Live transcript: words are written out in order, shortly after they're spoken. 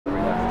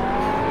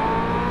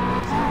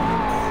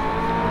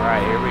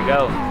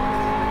go.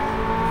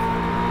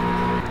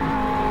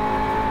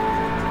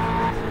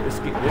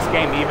 This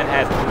game even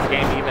has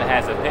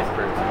a pit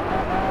crew.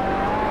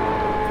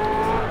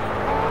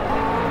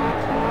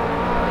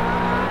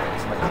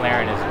 This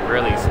McLaren is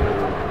really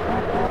smooth.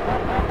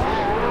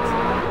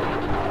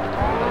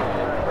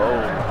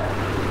 Whoa,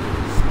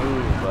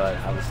 smooth, but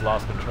I just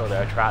lost control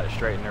there. I tried to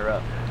straighten her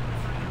up.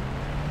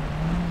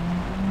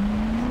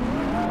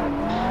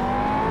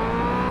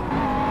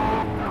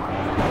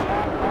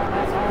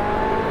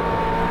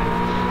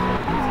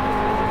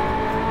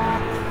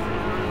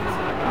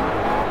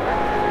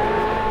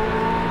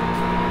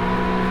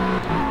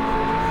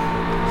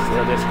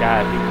 This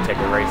guy, he can take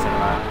a race in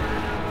line.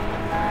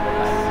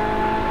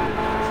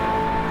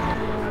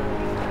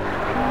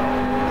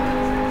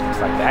 Looks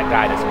like that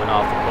guy just went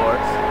off the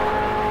course.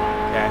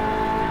 Okay.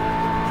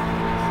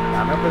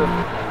 I remember the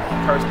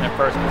person in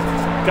first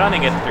was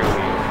gunning it through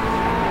here.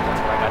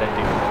 That's what I gotta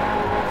do.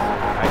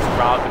 Nice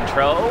throttle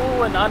control.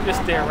 Oh, and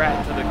understeer right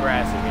into the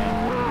grass again.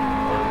 A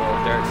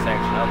little dirt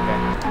section.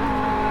 Okay.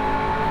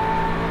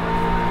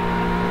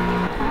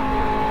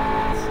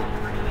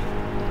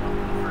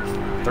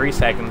 3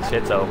 seconds,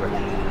 shit's over.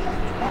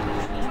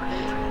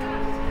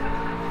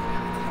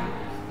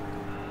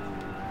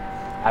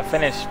 I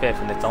finished 5th,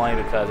 and it's only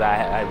because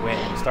I went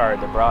and started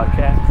the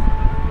broadcast.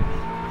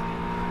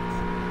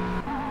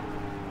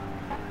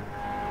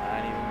 I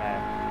ain't even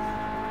mad.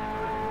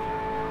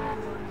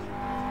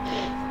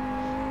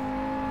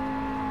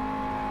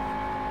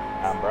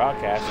 I'm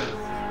broadcasting.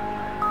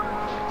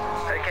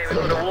 Okay,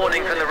 we've got a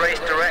warning from the race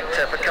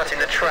director for cutting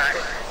the track.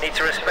 Need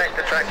to respect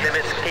the track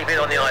limits and keep it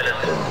on the island.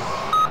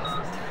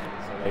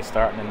 They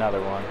starting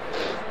another one.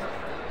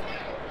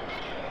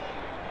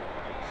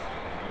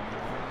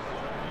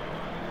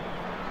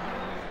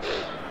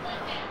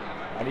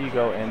 How do you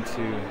go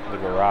into the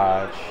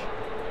garage?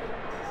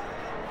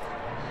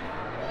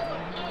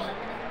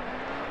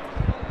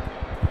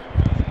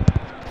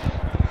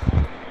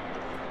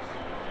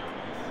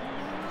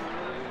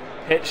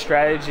 Pit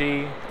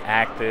strategy,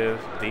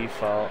 active,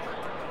 default.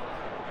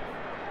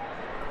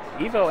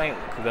 Evo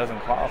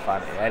doesn't qualify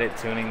me. Edit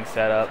tuning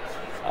setup.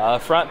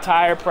 Front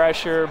tire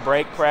pressure,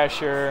 brake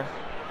pressure,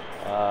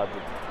 front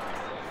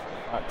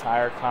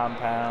tire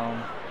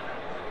compound,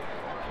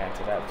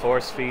 cancel that,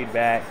 force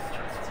feedback.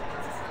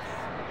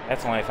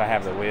 That's only if I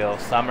have the wheel.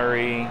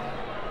 Summary,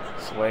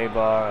 sway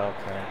bar,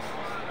 okay.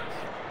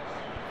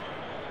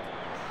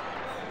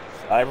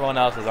 So everyone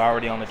else is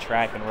already on the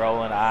track and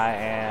rolling. I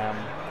am,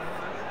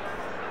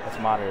 what's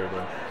monitor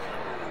do?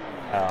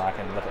 Oh, I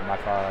can look at my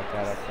car like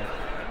that, okay.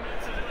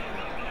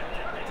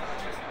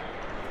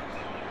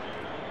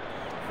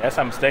 Yes,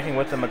 I'm sticking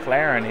with the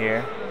McLaren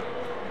here.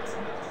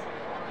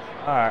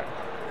 Alright.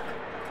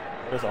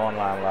 What does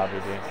online lobby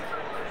do?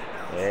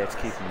 Yeah, it's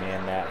keeping me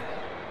in that.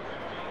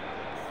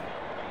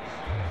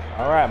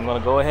 Alright, I'm going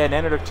to go ahead and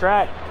enter the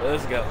track.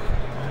 Let's go.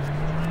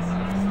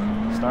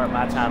 Start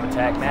my time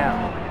attack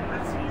now.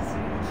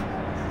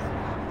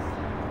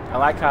 I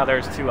like how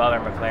there's 2 other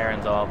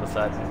McLarens all of a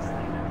sudden.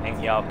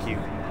 Ain't y'all cute?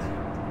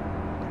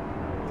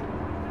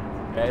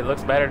 Yeah, it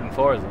looks better than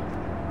Forza.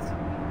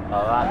 A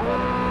lot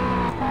better.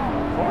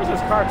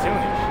 Forza's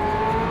cartoonish.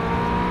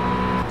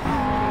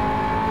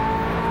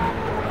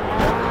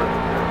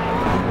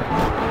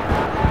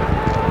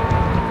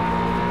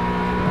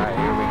 Alright,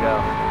 here we go.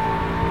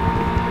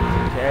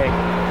 Okay.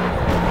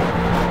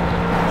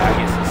 Gotta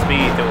get some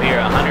speed through here.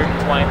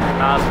 123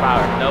 miles per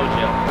hour, no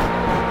joke.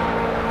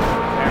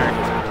 Aaron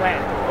just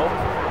planted. Oh,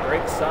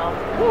 break some.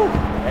 Woo!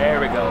 There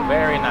we go.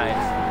 Very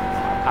nice.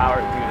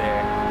 Powered through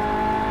there.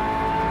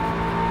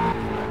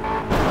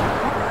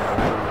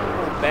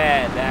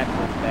 Bad. That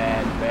was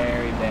bad.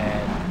 Very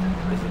bad.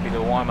 This would be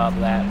the warm-up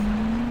lap.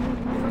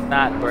 This is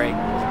not break.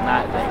 This is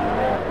not thing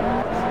there.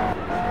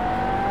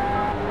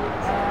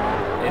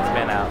 It's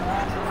been out.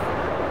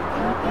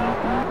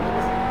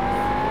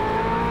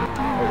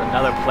 There's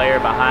another player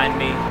behind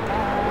me.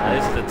 Now,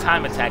 this is a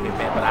time attack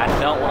event, but I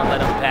don't want to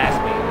let him pass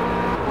me.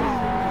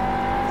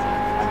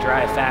 I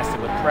drive faster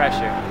with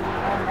pressure.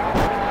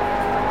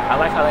 I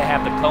like how they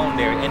have the cone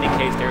there. It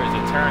indicates there is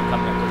a turn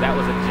coming up, because that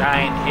was a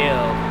giant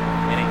hill,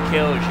 and it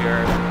kills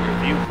your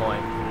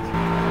viewpoint.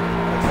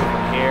 So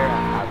from here,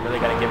 I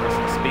really got to give her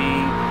some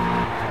speed.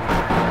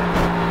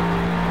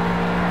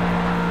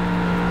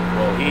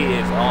 Well, he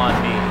is on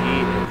me. He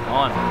is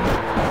on me.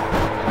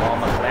 Come on,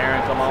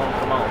 McLaren. Come on,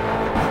 come on.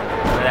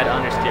 Look at that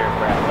understeer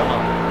crap. Come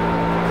on.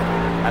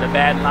 Not a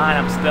bad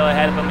line. I'm still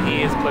ahead of him.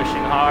 He is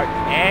pushing hard.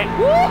 And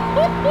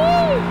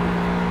woo-hoo-hoo!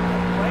 The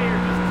player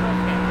just took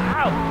him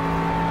out.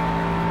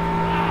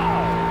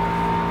 Wow.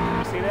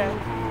 You see that?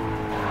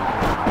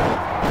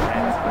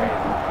 That's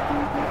crazy.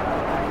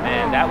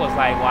 Man, that was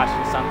like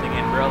watching something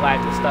in real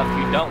life, the stuff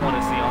you don't want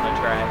to see on the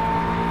track.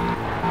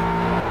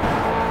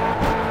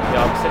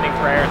 Yo, I'm sending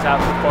prayers out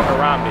for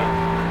Harambe.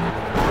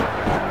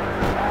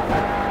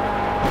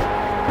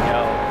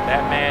 Yo,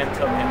 that man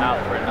took him out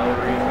for no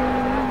reason.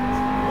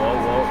 Whoa,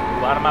 whoa,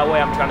 move out of my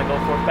way. I'm trying to go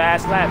for a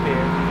fast lap here.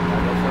 I'm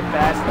trying to go for a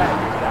fast lap.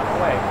 Get out of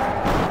my way.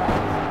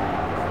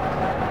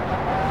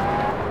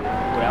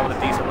 Ooh, that was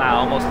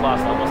almost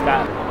lost. Almost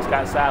got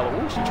sideways.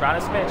 Ooh, she trying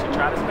to spin. She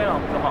trying to spin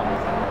on me. Come on.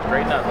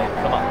 Straighten up, baby.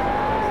 Come on.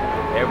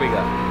 There we go.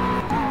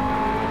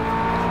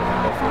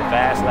 Go for the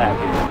fast lap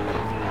here.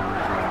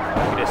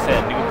 We just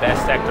said new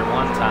best sector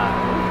one time.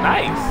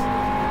 Nice.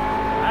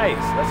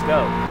 Nice. Let's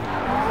go.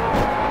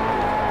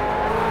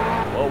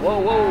 Whoa, whoa,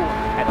 whoa.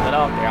 Had to let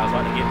off there. I was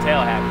about to get tail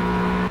happy.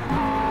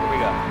 Here we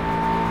go.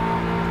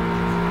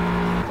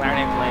 McLaren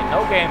ain't playing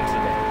no games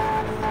today.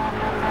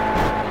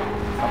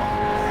 Come on.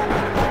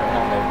 Come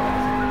on, baby.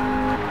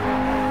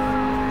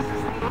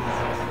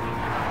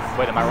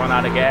 Wait, am I running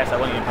out of gas? I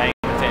wasn't even paying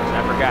attention.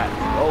 I forgot.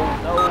 Oh,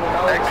 no,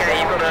 no.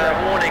 Okay, you've got a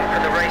warning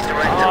from the race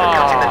director for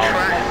cutting the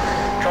track.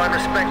 Try and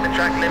respect the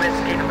track limits,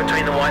 keep it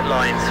between the white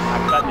lines.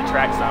 I cut the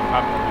track, so I'm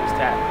probably going to lose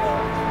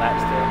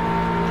laps there.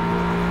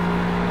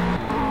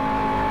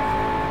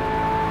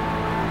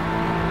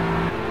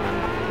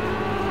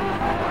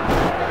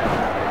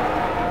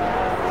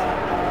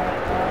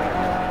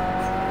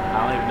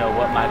 I don't even know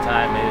what my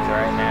time is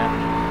right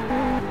now.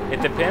 It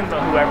depends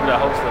on whoever the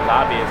host of the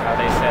lobby is, how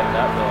they set it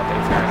up, though, if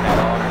they turn that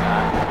on or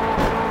not.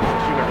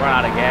 You can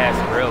run out of gas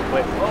real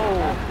quick. Whoa,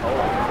 hold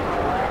on.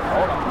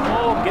 Hold on.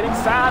 Oh, getting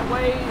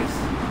sideways.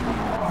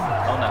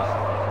 Oh, no.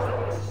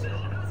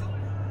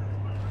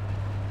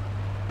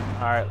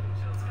 All right,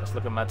 let's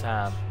look at my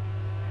time.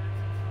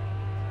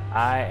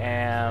 I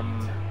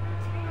am...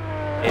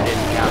 It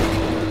didn't count.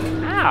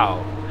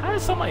 Ow! How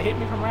did someone hit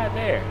me from right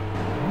there?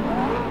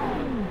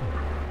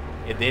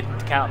 It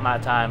didn't count my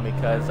time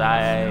because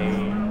I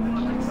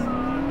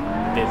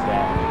did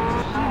that.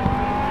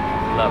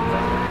 Love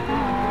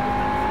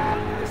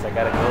that. Guess I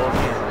gotta go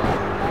again.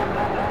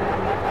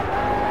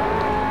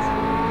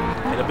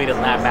 It'll be the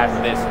lap after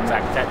this since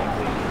I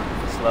technically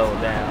slowed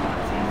down.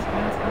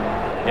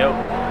 Yep. There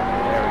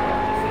we go.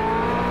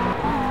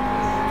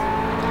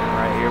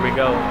 Alright, here we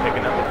go.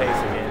 Picking up the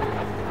pace again.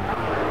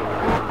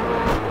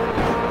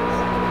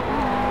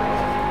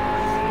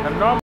 Now,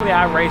 normally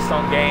I race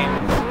on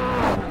games.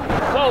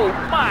 Whoa,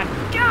 my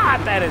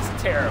God, that is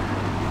terrible.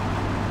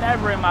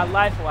 Never in my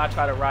life will I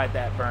try to ride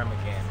that berm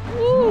again.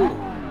 Woo!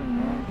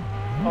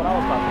 Oh, I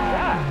was about to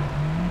die.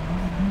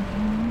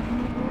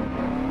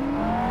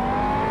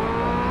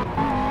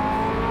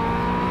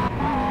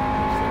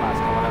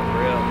 Somebody's coming up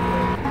real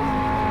quick.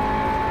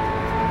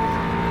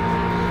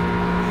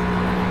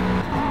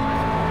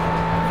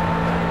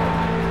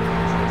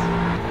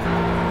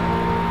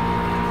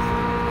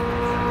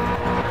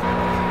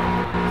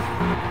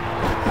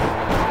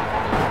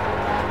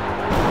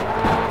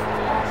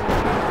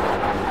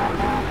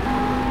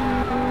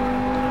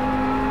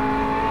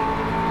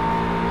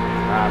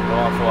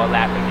 Going for a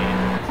lap again.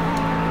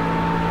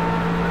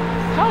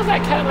 How is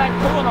that Cadillac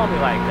pulling on me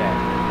like that?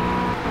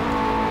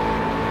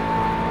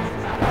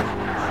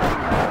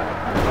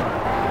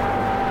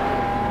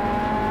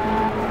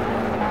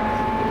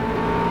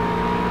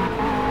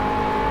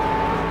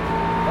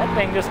 That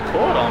thing just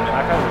pulled on me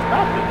like I was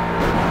nothing.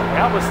 Like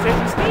I was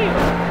sitting still.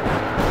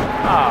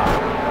 Ah,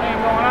 I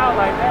ain't going out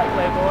like that,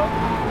 playboy.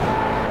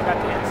 Got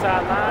the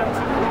inside lines.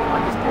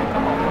 Understand?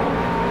 Come on.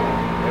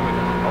 There we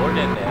go. Hold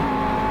it in there.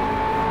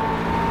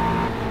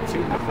 2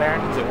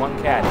 McLarens and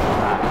 1 Caddy.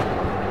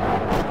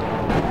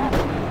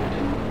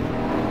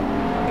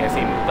 I guess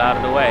he moved out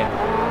of the way.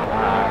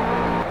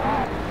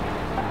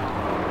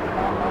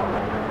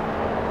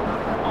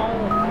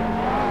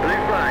 Blue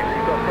flags,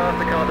 you've got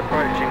faster cars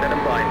approaching, let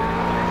them bind.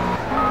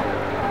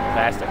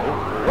 Faster.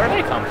 Ooh, where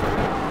they come from?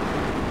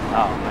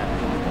 Oh, man.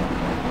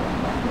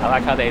 I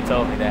like how they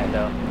told me that,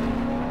 though.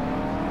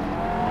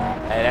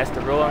 Hey, that's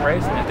the rule in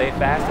racing. If they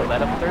faster, let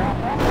them through.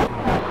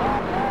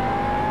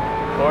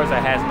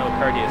 Forza has no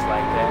courteous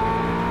like that.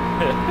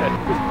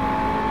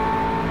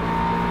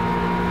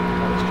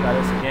 Let's try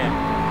this again.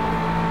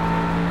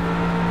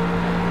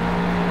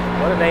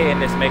 What are they in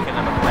this making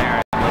a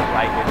McLaren look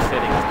like it's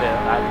sitting still?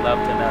 I'd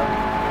love to know.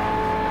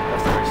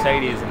 That's the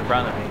Mercedes in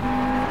front of me.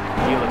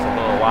 He looks a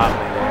little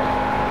wobbly there.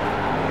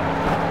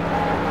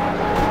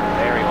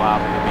 Very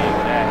wobbly to me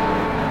with that.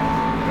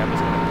 I'm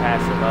just going to pass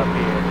him up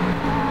here.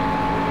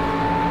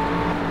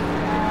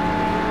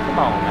 Come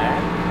on,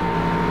 man.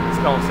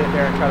 Gonna sit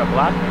there and try to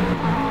block me.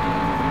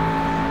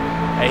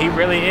 Hey, he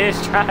really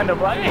is trying to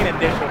block. He ain't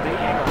initial D.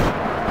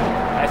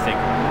 That's it.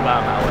 Move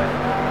out of my way.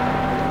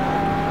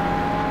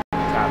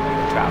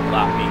 Try to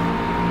block me.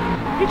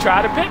 He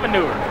tried a pit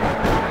maneuver.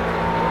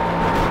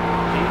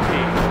 GG.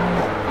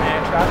 Man,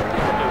 tried a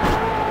pit maneuver.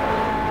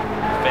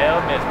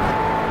 Failed miserably.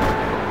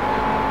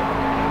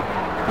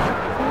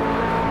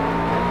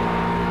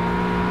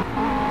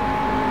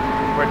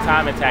 We're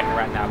time attacking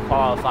right now,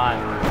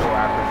 qualifying for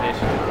our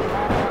position.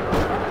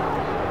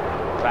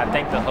 But I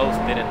think the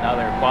host did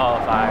another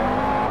qualifier.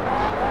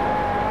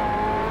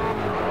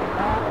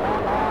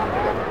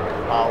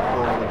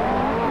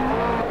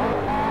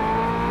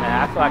 Man,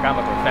 I feel like I'm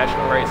a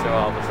professional racer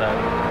all of a sudden.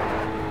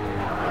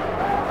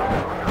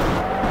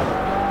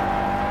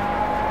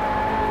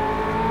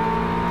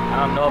 I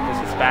don't know if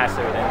this is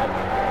faster than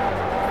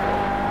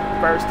the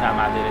first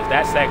time I did it.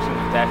 That section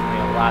was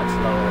definitely a lot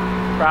slower.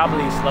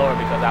 probably slower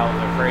because I was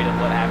afraid of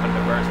what happened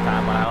the first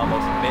time when I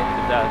almost bit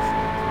the dust,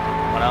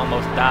 when I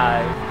almost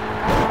died.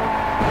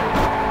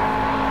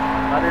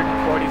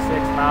 146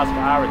 miles per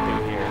hour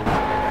through here.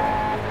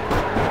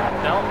 I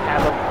don't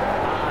have a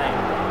line.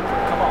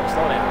 Come on,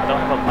 slow down. I don't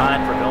have a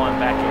line for going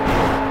back in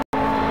here.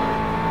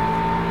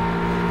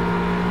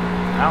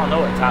 I don't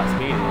know what top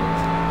speed is.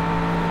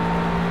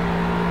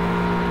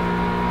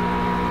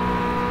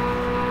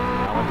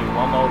 I'm gonna do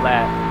one more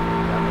lap.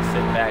 I'm gonna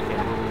sit back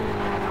and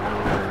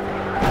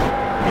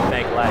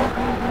rethink life.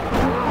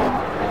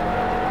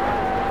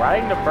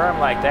 Riding the berm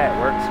like that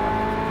works for me.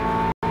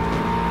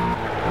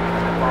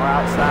 More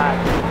outside,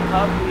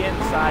 up the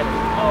inside,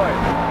 Lord.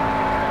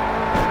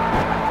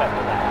 I cut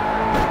the lap.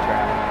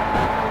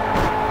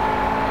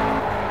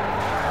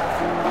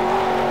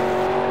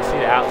 See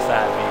the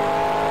outside view.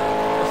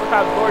 Look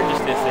how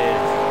gorgeous this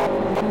is.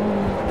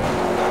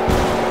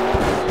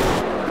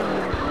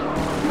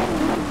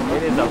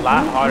 It is a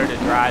lot harder to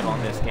drive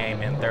on this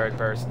game in third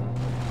person.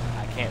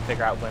 I can't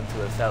figure out when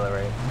to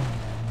accelerate.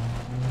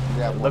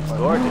 It looks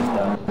gorgeous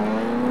though.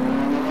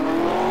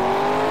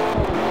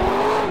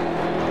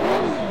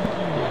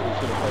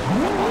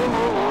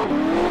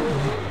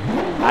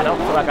 I don't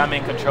feel like I'm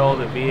in control of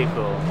the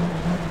vehicle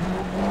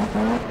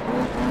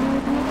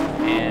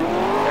in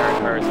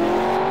third person.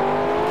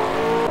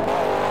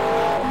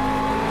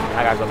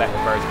 I gotta go back to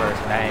first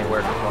person. That ain't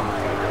working for me.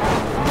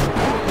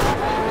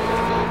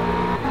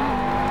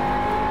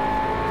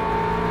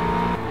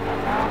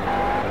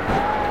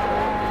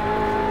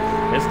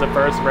 This is the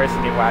first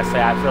person where I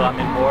say I feel I'm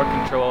in more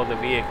control of the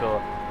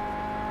vehicle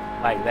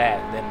like that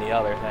than the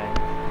other thing.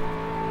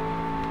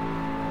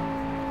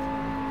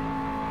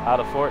 Out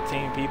of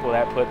 14 people,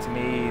 that puts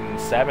me in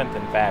 7th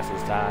in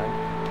fastest time.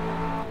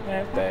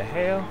 What the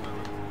hell?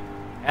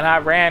 And I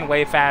ran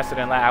way faster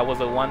than I was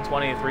a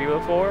 123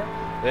 before.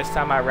 This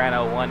time I ran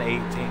a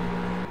 118.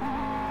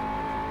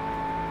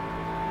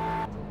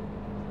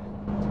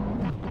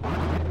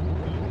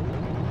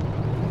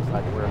 Looks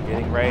like we're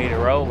getting ready to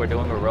roll. We're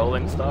doing a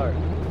rolling start.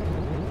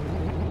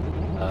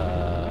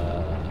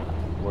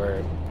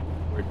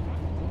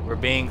 We're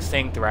being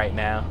synced right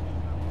now.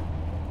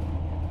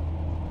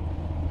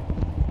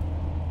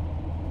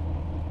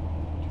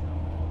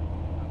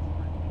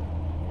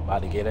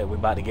 About to get it. We're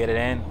about to get it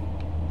in.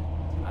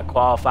 I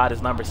qualified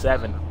as number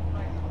 7.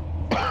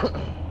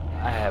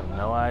 I have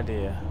no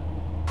idea.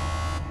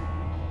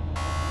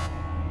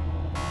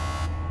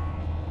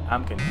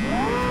 I'm confused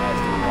as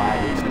to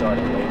why we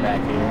started way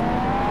back here.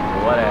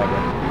 But whatever.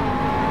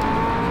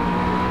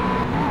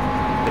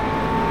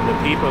 The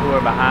people who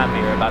are behind me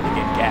are about to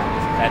get gapped.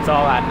 That's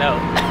all I know.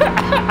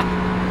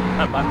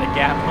 I'm about to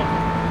gap them.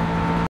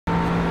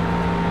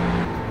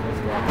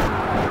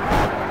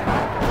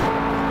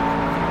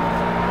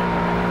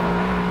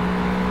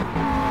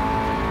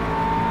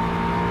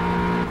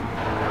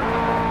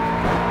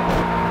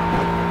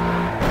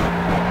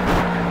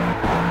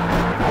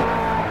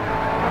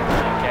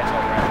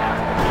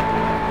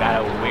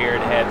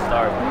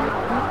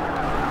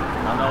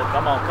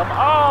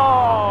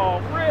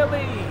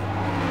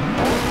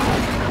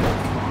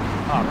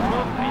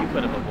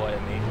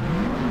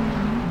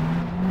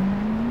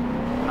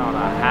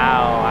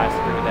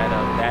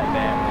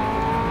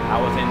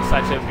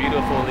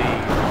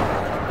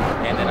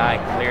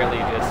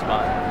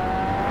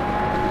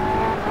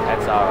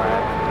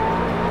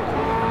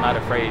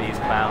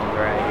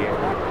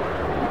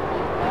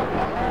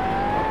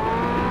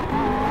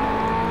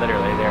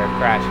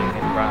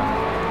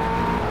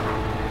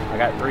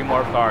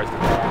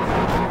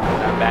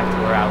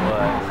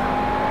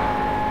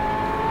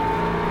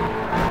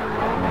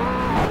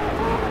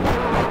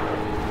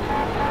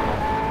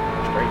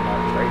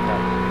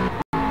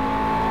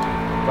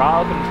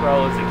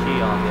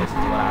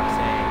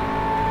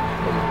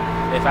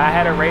 If I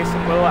had a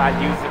racing wheel, I'd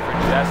use it for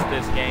just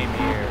this game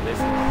here. This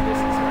is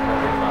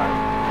really fun.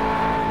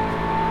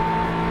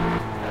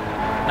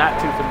 Not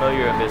too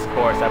familiar with this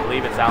course. I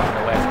believe it's out on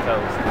the West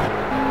Coast.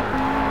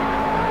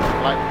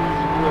 Like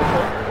Cruising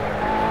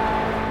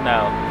USA?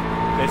 No,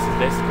 this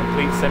is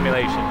complete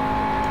simulation.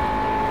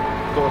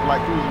 So it's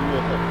like Cruising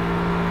USA.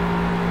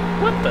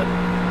 What the?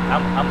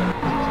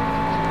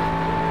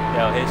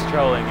 Yo, his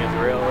trolling is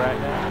real right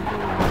now.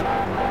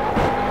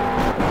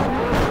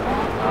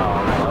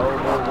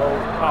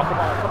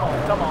 Oh,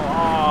 come on.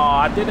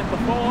 Oh, I did it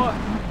before.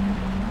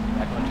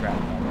 Back on track.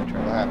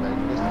 What happened?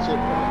 Mr. Chip?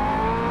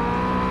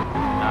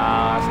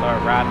 Nah, I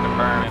started riding the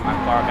berm and my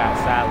car got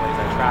sideways.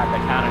 I tried to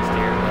counter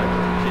steer, but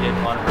she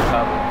didn't want to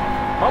recover.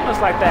 Moments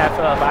like that, I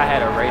feel if I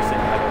had a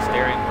racing, like a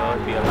steering wheel,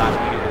 it'd be a lot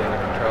easier than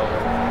a controller.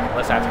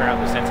 Unless I turn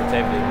up the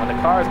sensitivity. When the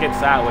cars get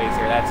sideways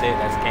here, that's it.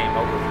 That's game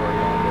over for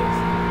you on this.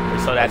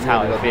 So that's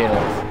how it feels.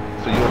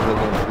 So you're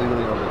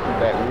literally on the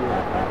back wheel?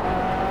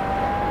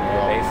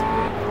 Yeah,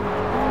 basically.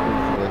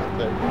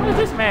 What is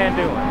this man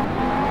doing?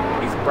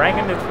 He's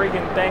bringing the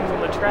freaking things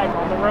on the track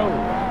on the road.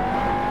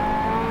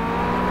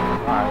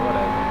 Alright,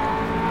 whatever.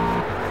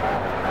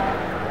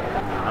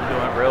 I'm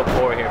doing real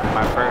poor here for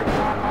my first,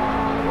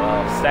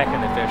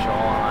 second official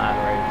online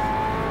race.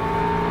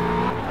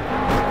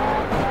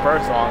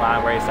 first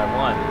online race I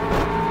won.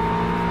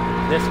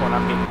 This one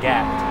I'm getting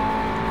gapped.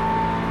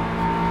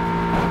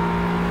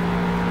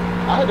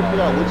 I had to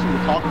figure out what you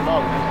were talking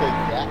about when you said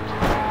gapped.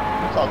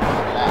 You're talking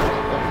about laps.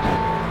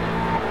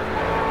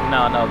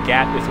 No,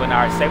 gap is when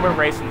say we're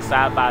racing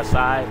side by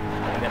side,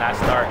 and then I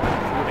start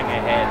moving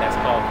ahead. That's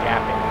called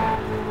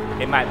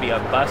gapping. It might be a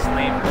bus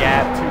length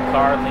gap, 2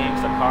 car lengths,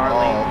 a car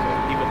length.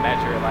 Okay. You would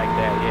measure it like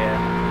that, yeah.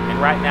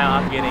 And right now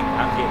I'm getting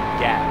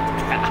gapped.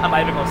 I'm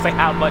not even gonna say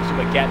how much of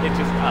a gap. It's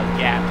just a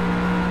gap,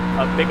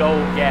 a big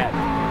old gap.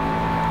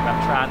 I'm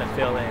trying to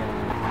fill in.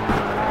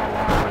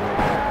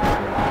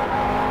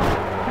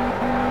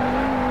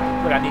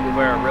 Look, I need to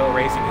wear a real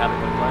racing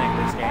helmet when playing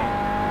this game.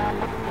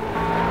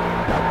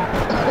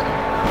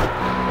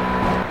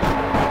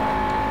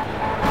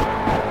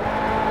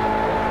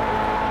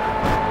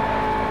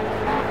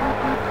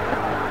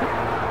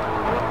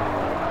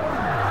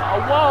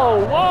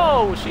 Oh,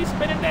 whoa, she's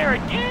spinning there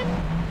again?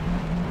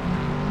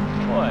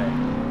 Boy,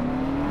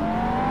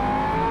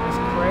 it's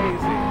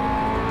crazy.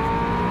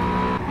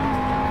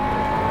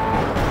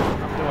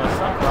 I'm doing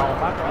something wrong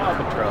with my car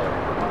control.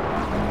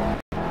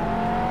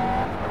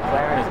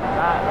 McLaren is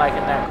not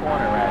liking that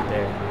corner right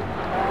there.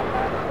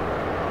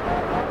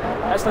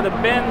 That's where the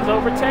Benz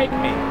overtake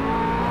me.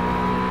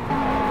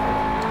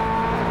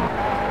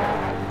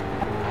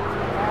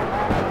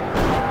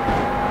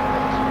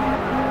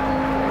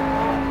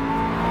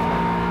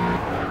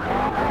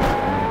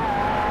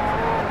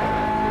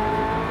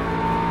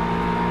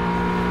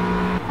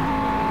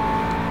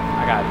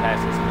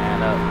 Pass this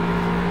man up.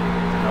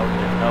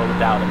 There's no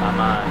doubt in my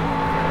mind.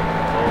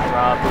 Full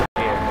draw through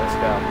here. Let's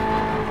go.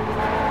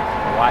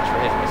 Watch for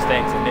his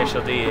mistakes.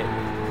 Initial did.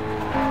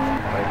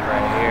 Wait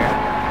right here.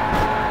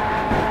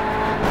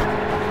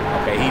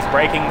 Okay, he's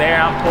braking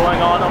there. I'm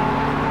pulling on him.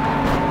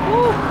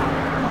 Woo!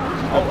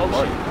 Oh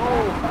shit.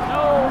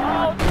 No.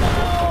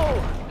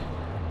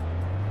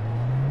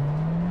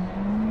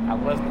 I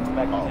wasn't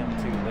expecting him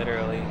to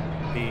literally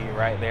be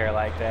right there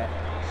like that.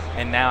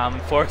 And now I'm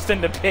forced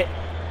into pit.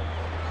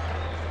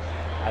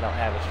 I don't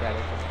have a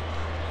strategy.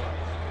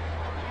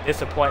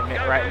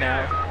 Disappointment right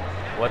now.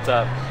 What's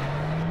up?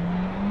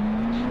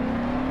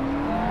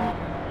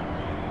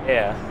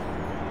 Yeah.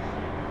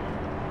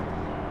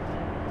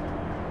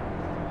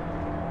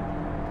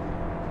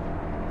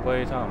 What are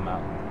you talking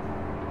about?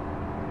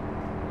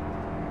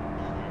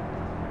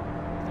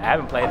 I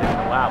haven't played it in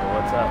a while, but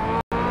what's up?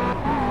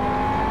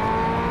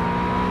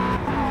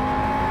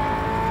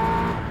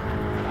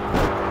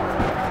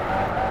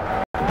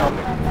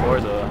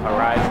 Forza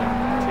Horizon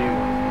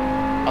 2.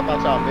 I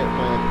thought y'all meant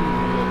playing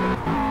Cruise.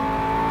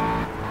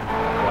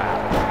 Wow.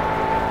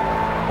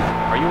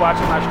 Are you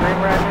watching my stream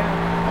right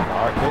now? On the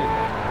arcade.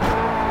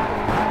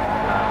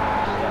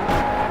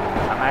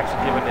 I'm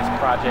actually giving this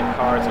Project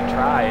Cars a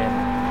try, and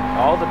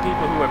all the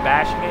people who are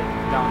bashing it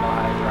don't know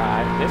how to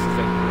drive. This is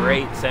a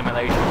great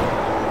simulation.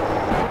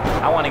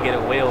 I want to get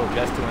a wheel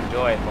just to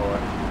enjoy it more.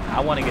 I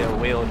want to get a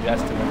wheel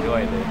just to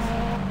enjoy this.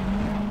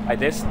 Like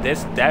this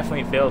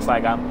definitely feels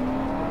like I'm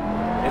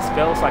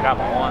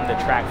on the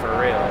track for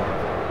real.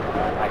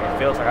 Like it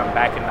feels like I'm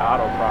back in the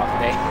autocross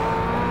day.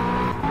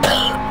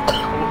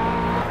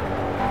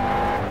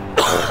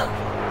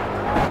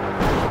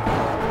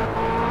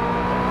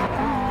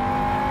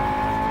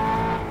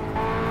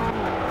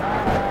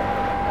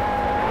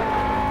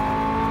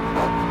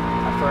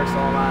 My first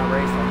online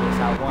race on this,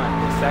 I won.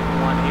 The second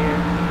one here,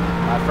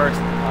 my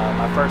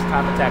first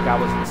time attack, I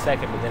was in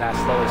second, but then I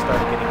slowly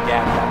started getting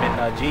gapped. I'm in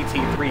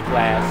GT3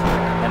 class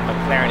and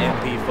McLaren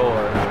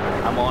MP4.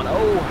 I'm on,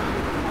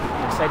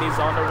 Mercedes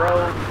on the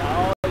road.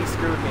 Oh, he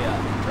screwed me up.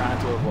 I'm trying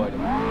to avoid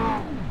him.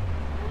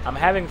 I'm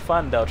having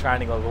fun though, trying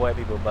to avoid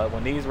people, but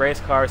when these race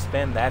cars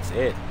spin, that's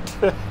it.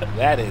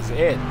 That is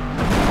it.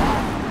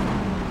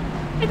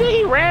 And then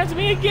he rams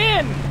me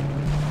again.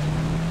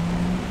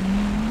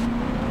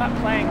 I'm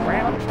not playing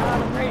ram, I'm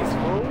trying to race,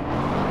 fool.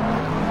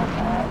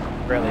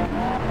 Really.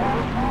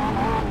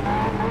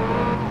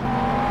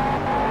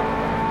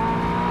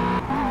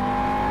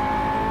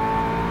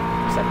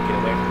 Just have to get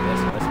away from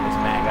this one. This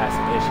man got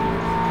some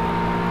issues.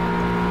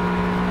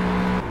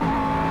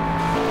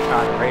 I'm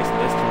trying to race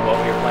this dude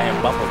over here playing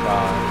bumper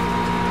cars.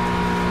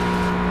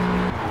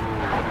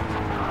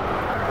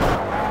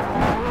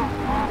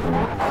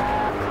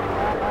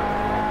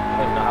 I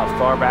don't know how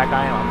far back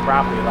I am. I'm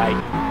probably like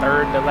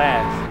third to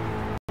last.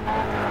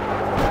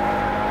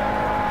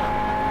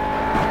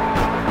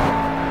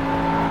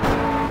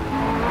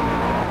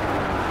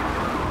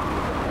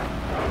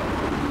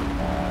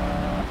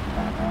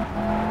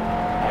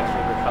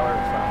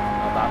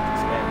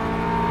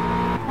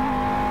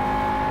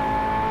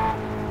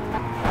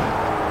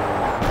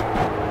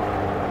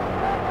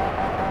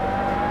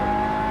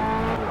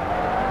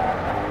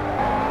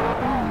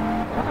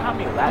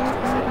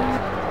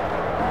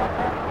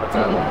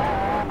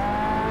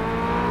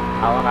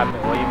 How long I've been,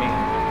 what do you mean?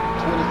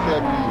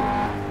 27 years.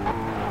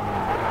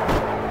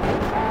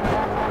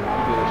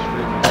 He did a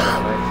stream in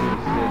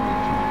 1972.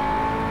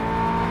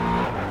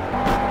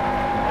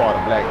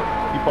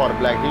 He part of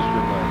Black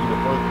History Month. He's the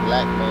first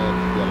black man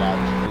to be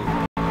allowed to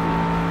stream.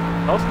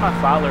 Most of my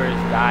followers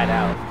died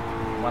out.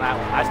 When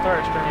I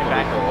started streaming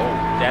back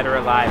Dead or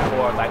Alive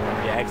 4, like when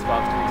the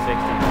Xbox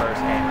 360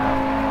 first came out.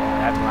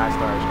 That's when I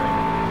started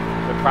streaming.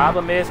 The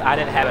problem is I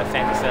didn't have a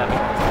fancy setup. It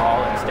was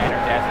all in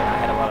standard def and I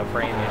had a lot of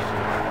frame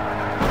issues.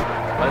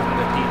 It wasn't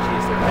the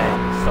peachiest of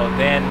things. So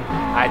then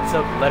I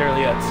took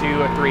literally a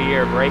 2 or 3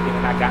 year break and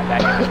then I got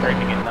back into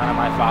streaming and none of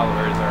my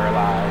followers are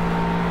alive.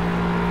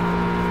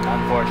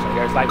 Unfortunately,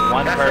 there's like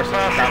one person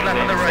who comes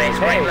in and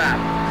says, hey,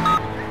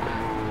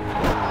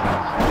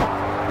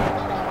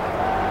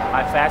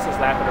 my fastest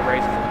lap of the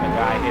race is when the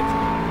guy hits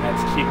me.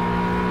 That's cheap.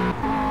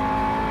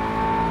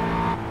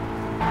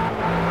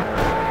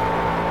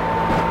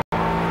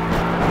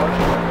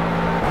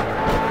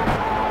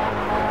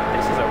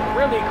 This is a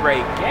really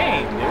great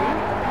game, dude.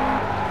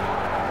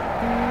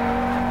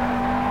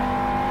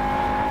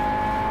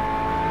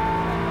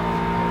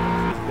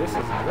 This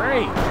is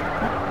great.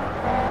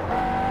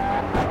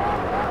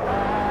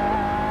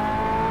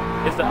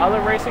 Is the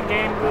other racing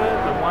game good?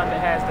 The one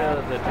that has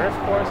the drift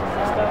courses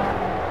and stuff?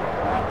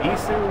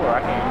 Isu, or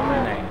I can't remember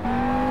the name.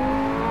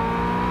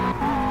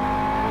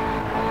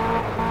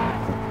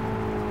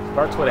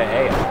 Starts with an A,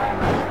 I think.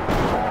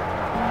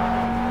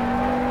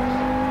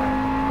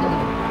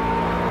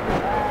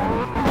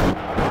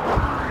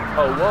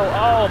 Oh, whoa,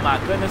 oh my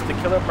goodness, the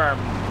killer berm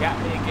got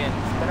me again.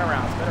 Spin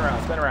around, spin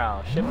around, spin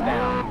around. Shift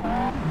down.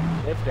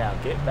 Shift down,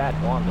 get back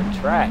on the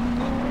track.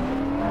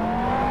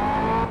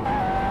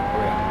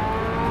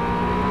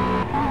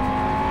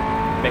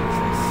 Making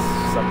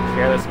some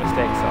careless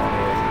mistakes on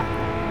here.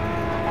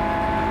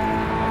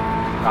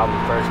 Probably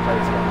first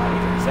place, but not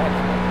even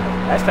second.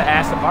 That's the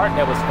Aston Martin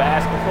that was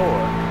fast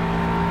before.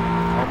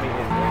 Only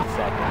in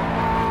second.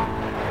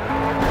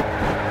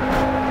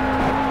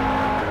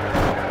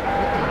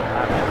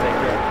 I'm gonna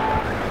take it.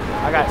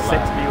 I got 6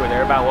 viewers.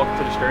 Everybody welcome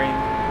to the stream.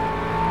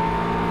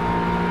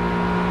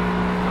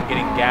 I'm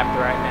getting gapped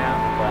right now,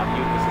 but I'm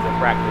using this as a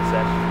practice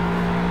session.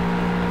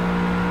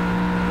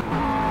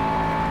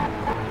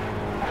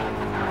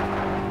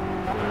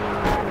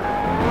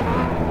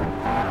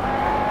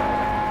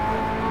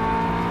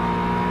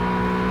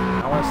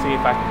 See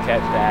if I can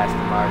catch the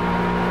Aston Martin.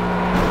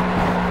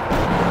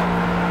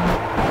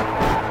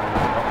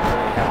 Don't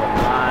really have a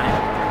line.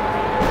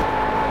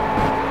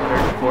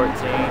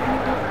 114.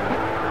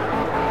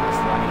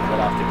 Just let me get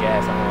off the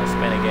gas. I'm going to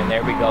spin again.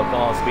 There we go. Come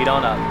on, speed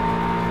on up.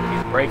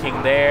 He's braking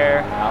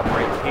there. I'll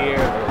brake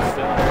here a little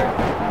sooner.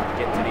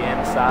 Get to the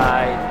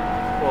inside.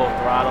 Full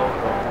throttle.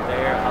 Go through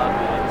there. Hug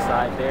the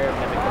inside there.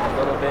 Mimic him a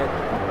little bit.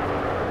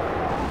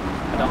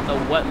 I don't know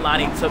what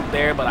line he took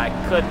there, but I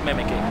could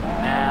mimic it.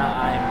 Now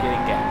I am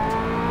getting gapped.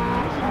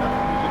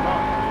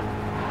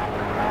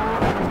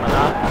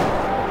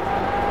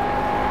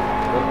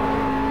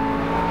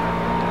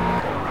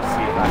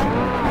 See if I can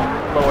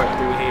blow it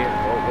through here.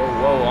 Whoa, whoa,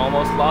 whoa.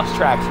 Almost lost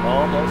tracks.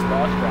 Almost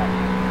lost tracks.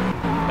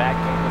 Back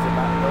end was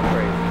about to go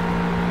crazy.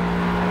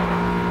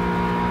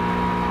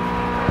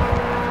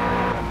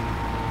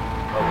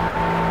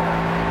 Okay.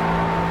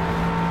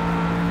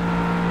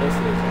 This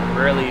is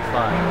really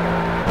fun.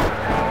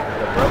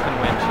 Broken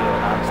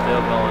windshield. I'm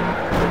still going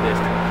the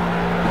distance.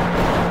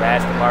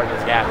 Aston Martin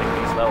is gapping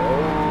me slow.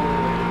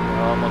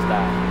 Oh, almost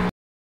died.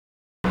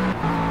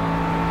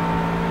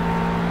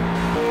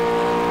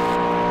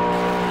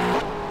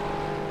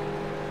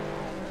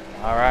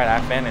 All right, I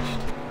finished.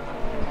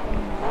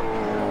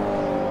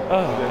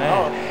 Oh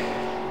man.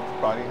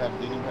 Probably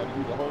didn't even have to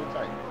do the whole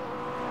time.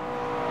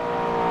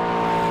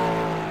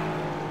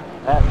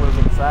 That was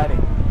exciting.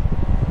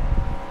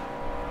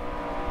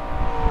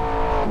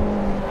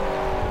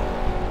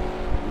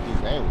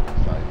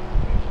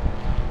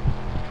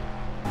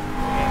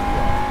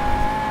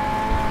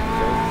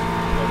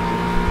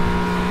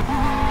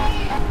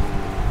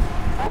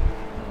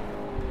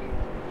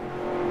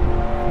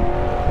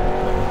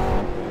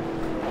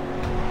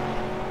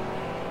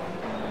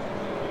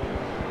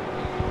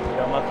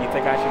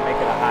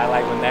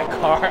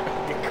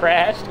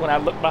 Crashed when I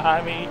looked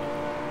behind me.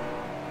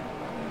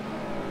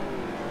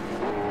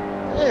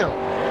 Damn.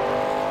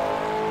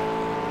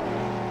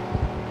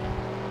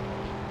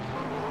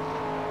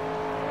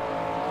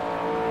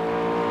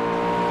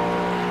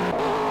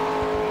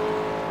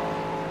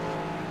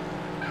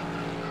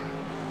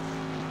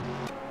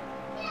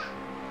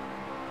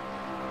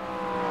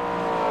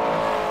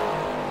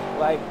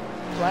 Like,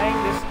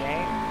 playing this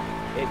game,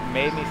 it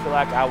made me feel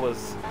like I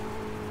was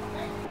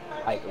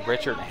like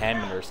Richard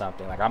Hammond or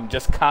something. Like I'm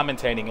just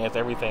commentating as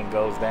everything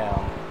goes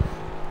down.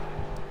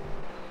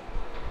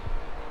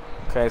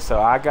 Okay,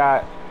 so I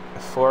got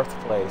 4th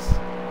place.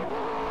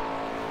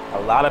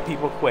 A lot of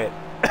people quit.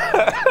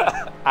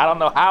 I don't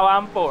know how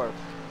I'm 4th.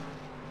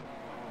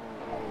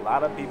 A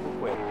lot of people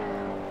quit.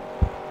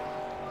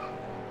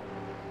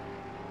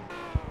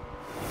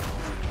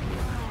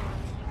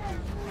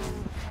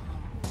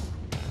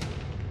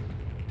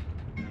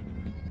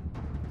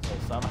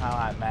 Somehow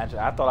I imagine.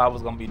 I thought I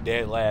was gonna be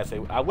dead last.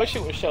 I wish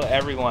it would show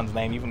everyone's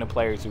name, even the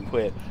players who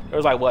quit. There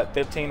was like what,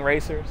 15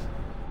 racers,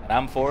 and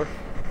I'm 4th.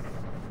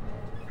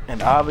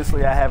 And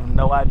obviously I have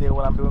no idea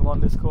what I'm doing on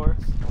this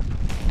course.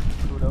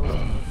 Who those.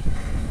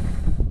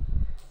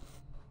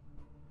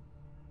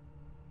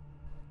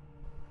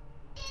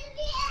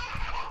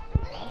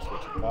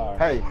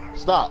 Hey,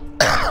 stop.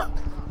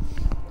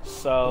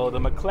 So the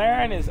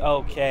McLaren is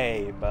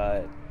okay,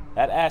 but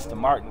that Aston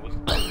Martin was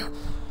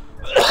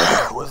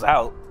was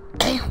out.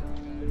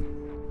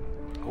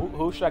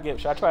 Who should I give?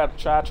 Should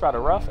I try the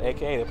rough,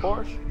 aka the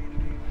Porsche?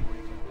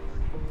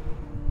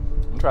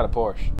 I'm trying the Porsche.